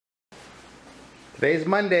Today's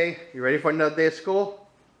Monday. You ready for another day of school?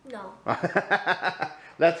 No.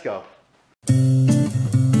 Let's go.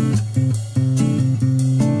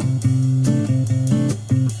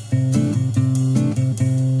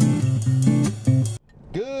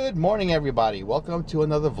 Good morning, everybody. Welcome to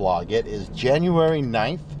another vlog. It is January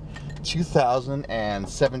 9th,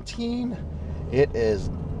 2017. It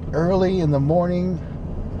is early in the morning.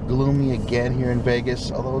 Gloomy again here in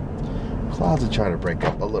Vegas, although clouds are trying to break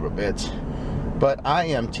up a little bit. But I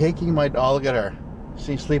am taking my dog, look at her.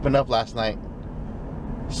 She's sleeping up last night.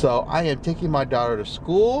 So I am taking my daughter to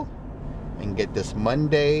school and get this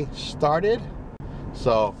Monday started.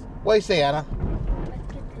 So, what do you say, Anna? Let's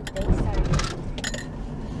get the day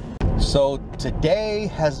started. So today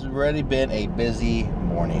has already been a busy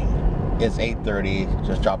morning. It's 8:30,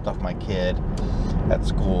 just dropped off my kid at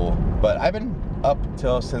school. But I've been up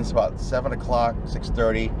till since about 7 o'clock,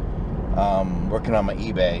 6:30, working on my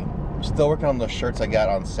eBay. Still working on those shirts I got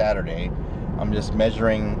on Saturday. I'm just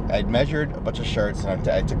measuring. I measured a bunch of shirts and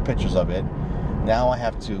I took pictures of it. Now I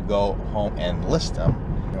have to go home and list them.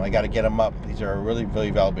 You know, I got to get them up. These are really, really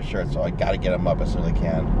valuable shirts, so I got to get them up as soon as I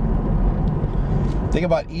can. The thing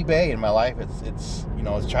about eBay in my life, it's you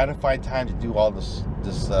know, it's trying to find time to do all this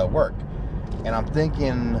work. And I'm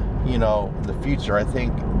thinking, you know, in the future, I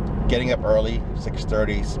think getting up early,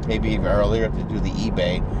 6:30, maybe even earlier, to do the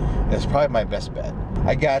eBay is probably my best bet.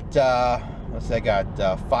 I got, let's see, I got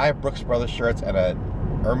 5 Brooks Brothers shirts and a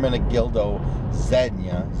Ermenegildo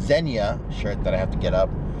Xenia shirt that I have to get up.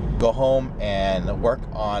 Go home and work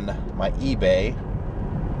on my eBay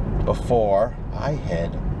before I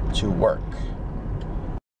head to work.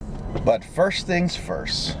 But first things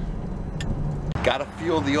first, gotta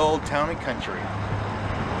fuel the old town and country.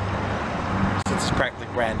 Since it's practically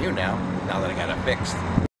brand new now that I got it fixed.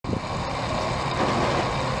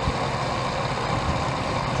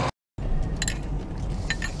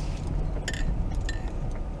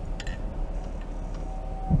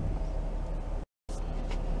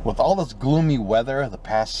 With all this gloomy weather the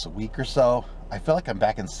past week or so, I feel like I'm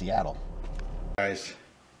back in Seattle. Guys,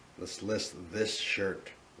 let's list this shirt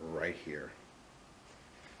right here.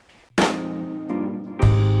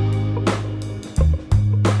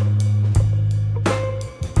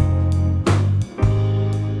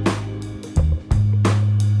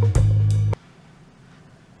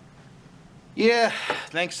 Yeah,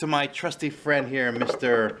 thanks to my trusty friend here,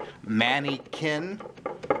 Mr. Mannequin.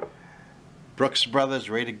 Brooks Brothers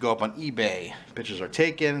ready to go up on eBay. Pictures are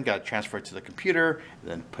taken, got to transfer it to the computer,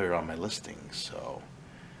 and then put it on my listing. So,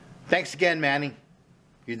 thanks again, Manny.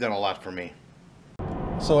 You've done a lot for me.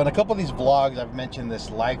 So in a couple of these vlogs, I've mentioned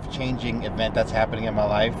this life-changing event that's happening in my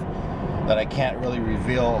life that I can't really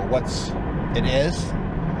reveal what it is.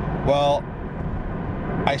 Well,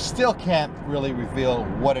 I still can't really reveal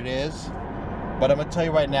what it is, but I'm gonna tell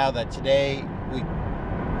you right now that today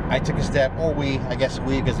I took a step, or I guess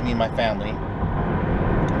we, because me and my family,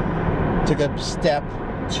 took a step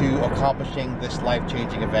to accomplishing this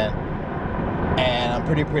life-changing event, and I'm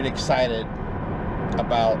pretty excited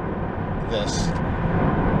about this.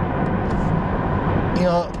 You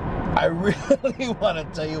know, I really want to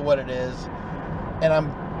tell you what it is, and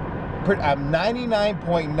I'm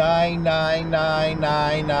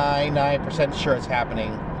 99.99999% sure it's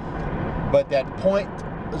happening, but that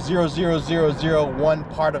 0.00001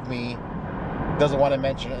 part of me doesn't want to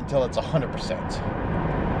mention it until it's 100%.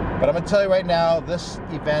 But I'm gonna tell you right now, this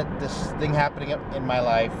event, this thing happening in my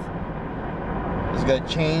life, is gonna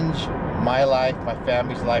change my life, my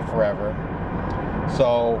family's life forever.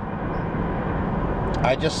 So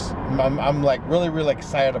I'm like really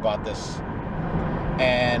excited about this.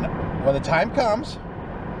 And when the time comes,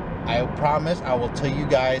 I promise I will tell you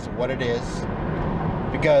guys what it is,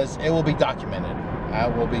 because it will be documented. I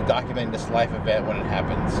will be documenting this life event when it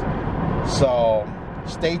happens. So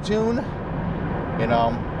stay tuned. You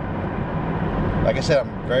know, like I said,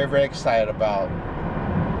 I'm very excited about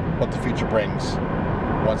what the future brings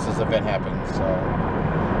once this event happens. So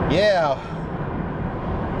yeah,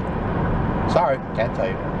 sorry, can't tell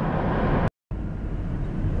you.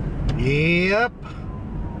 Yep,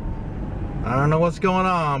 I don't know what's going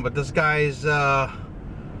on, but this guy's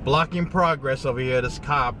blocking progress over here. This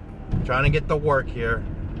cop trying to get to work here.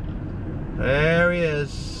 There he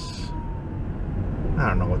is. I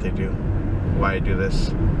don't know what they do, why they do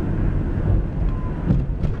this.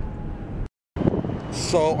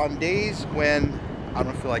 So on days when I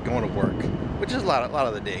don't feel like going to work, which is a lot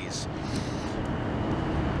of the days,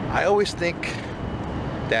 I always think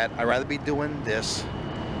that I'd rather be doing this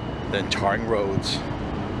than tarring roads,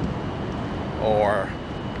 or,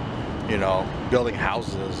 you know, building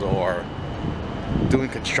houses, or doing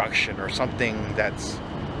construction or something that's,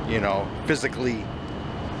 you know, physically,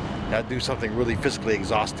 do something really physically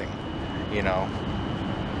exhausting, you know.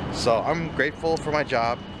 So I'm grateful for my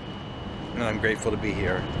job, and I'm grateful to be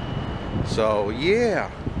here. So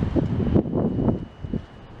yeah,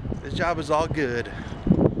 this job is all good.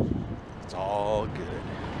 It's all good.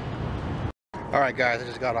 Alright guys, I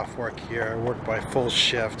just got off work here. I worked my full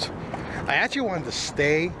shift. I actually wanted to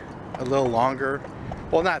stay a little longer.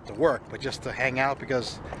 Well, not to work, but just to hang out,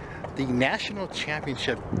 because the national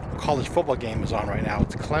championship college football game is on right now.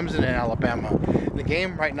 It's Clemson and Alabama. And the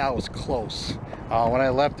game right now is close. When I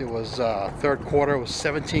left, it was third quarter. It was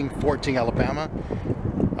 17-14 Alabama.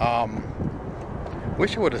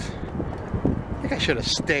 Wish I would have. I think I should have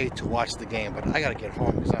stayed to watch the game, but I gotta get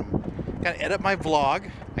home because I'm gotta edit my vlog.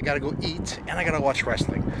 I gotta go eat, and I gotta watch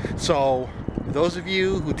wrestling. So, for those of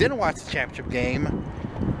you who didn't watch the championship game,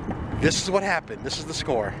 this is what happened. This is the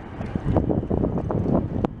score.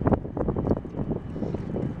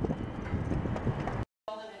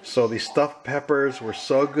 So the stuffed peppers were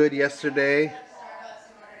so good yesterday.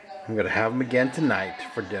 I'm gonna have them again tonight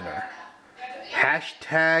for dinner.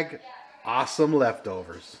 Hashtag awesome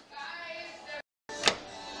leftovers.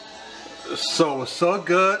 So it was so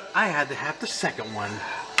good, I had to have the second one.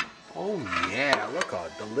 Oh yeah, look how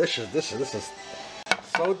delicious this is. This is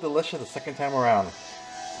so delicious the second time around.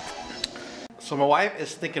 So my wife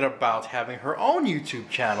is thinking about having her own YouTube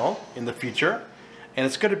channel in the future, and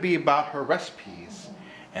it's going to be about her recipes.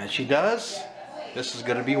 And if she does, this is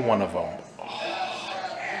going to be one of them. Oh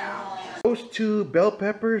yeah. Those two bell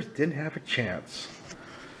peppers didn't have a chance.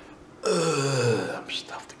 I'm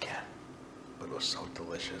stuffed again, but it was so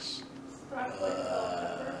delicious.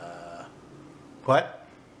 What?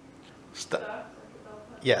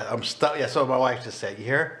 Yeah, I'm stuffed. Yeah, so my wife just said, you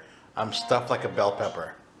hear? I'm stuffed like a bell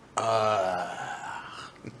pepper. Yeah.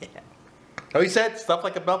 Oh, you said stuffed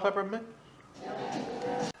like a bell pepper, man?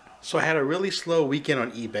 So I had a really slow weekend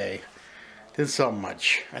on eBay. Didn't sell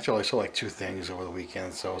much. Actually, I sold like 2 things over the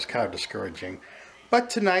weekend, so it was kind of discouraging. But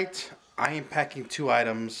tonight, I am packing 2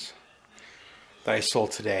 items that I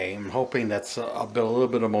sold today. I'm hoping that's I'll build a little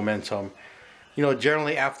bit of momentum. You know,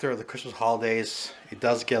 generally after the Christmas holidays, it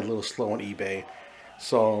does get a little slow on eBay.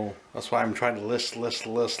 So that's why I'm trying to list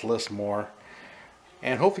more.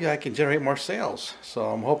 And hopefully I can generate more sales. So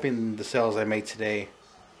I'm hoping the sales I made today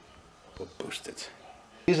will boost it.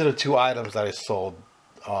 These are the 2 items that I sold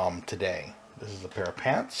today. This is a pair of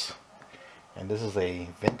pants, and this is a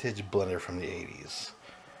vintage blender from the 80s.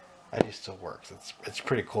 It still works. It's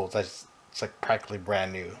pretty cool. It's like practically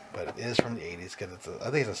brand new, but it is from the 80s because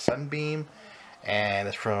I think it's a Sunbeam, and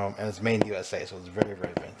it's made in the USA, so it's very,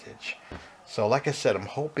 very vintage. So like I said, I'm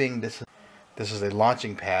hoping this is a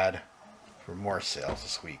launching pad for more sales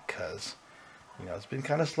this week, because you know it's been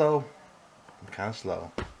kind of slow.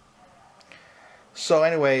 So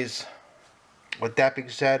anyways, with that being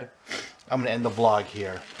said, I'm gonna end the vlog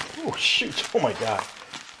here. Oh shoot, oh my god.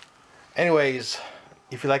 Anyways,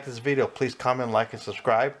 if you like this video, please comment, like, and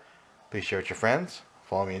subscribe. Please share it with your friends.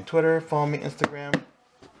 Follow me on Twitter, follow me on Instagram.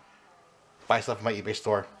 Buy stuff from my eBay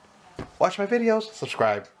store. Watch my videos,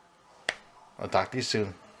 subscribe. I'll talk to you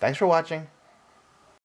soon. Thanks for watching.